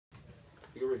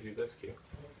review this cue.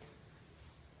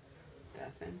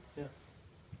 That thing? Yeah.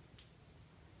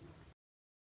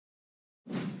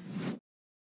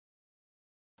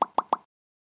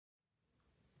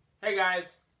 Hey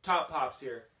guys, Top Pops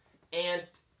here. And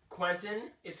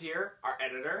Quentin is here, our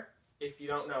editor. If you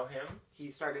don't know him, he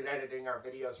started editing our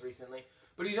videos recently.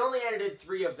 But he's only edited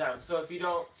 3 of them, so if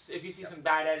you see some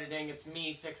bad editing, it's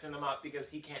me fixing them up because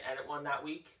he can't edit one that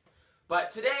week.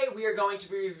 But today we are going to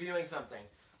be reviewing something.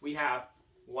 We have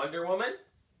Wonder Woman,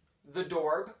 the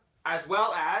Dorbz, as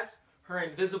well as her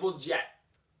invisible jet.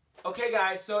 Okay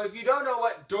guys, so if you don't know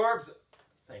what Dorbz...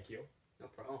 Thank you. No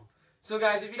problem. So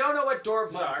guys, if you don't know what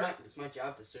Dorbz are... It's my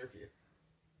job to serve you.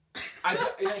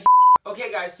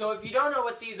 Okay guys, so if you don't know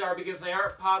what these are because they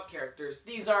aren't pop characters,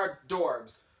 these are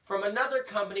Dorbz from another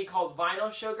company called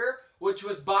Vinyl Sugar, which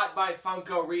was bought by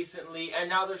Funko recently, and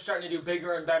now they're starting to do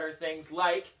bigger and better things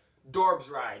like Dorbz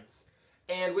rides.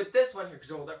 And with this one, here, could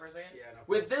you hold that for a second? Yeah, no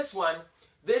problem. With this one,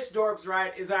 this Dorbz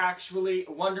ride is actually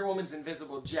Wonder Woman's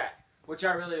invisible jet, which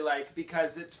I really like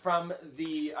because it's from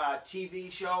the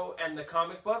TV show and the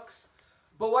comic books.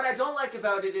 But what I don't like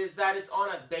about it is that it's on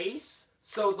a base,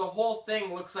 so the whole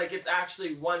thing looks like it's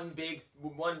actually one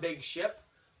big ship.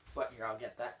 But here, I'll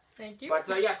get that. Thank you. But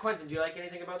yeah, Quentin, do you like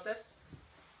anything about this?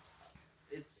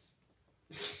 It's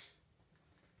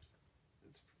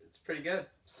pretty good.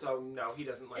 So no, he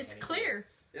doesn't like It's anything. clear.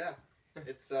 Yeah.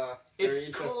 It's It's very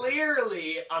interesting.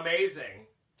 clearly amazing.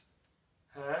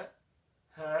 Huh?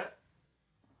 Huh?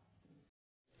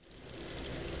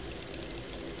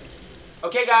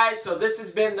 Okay guys, so this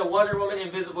has been the Wonder Woman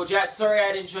Invisible Jet. Sorry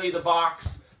I didn't show you the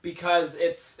box because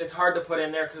it's hard to put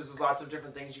in there because there's lots of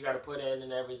different things you got to put in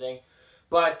and everything.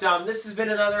 But this has been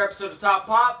another episode of Top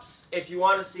Pops. If you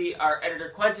want to see our editor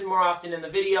Quentin more often in the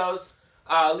videos,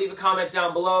 leave a comment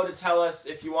down below to tell us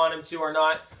if you want him to or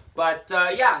not. But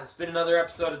yeah, it's been another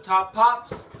episode of Top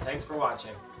Pops. Thanks for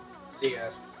watching. See you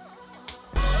guys.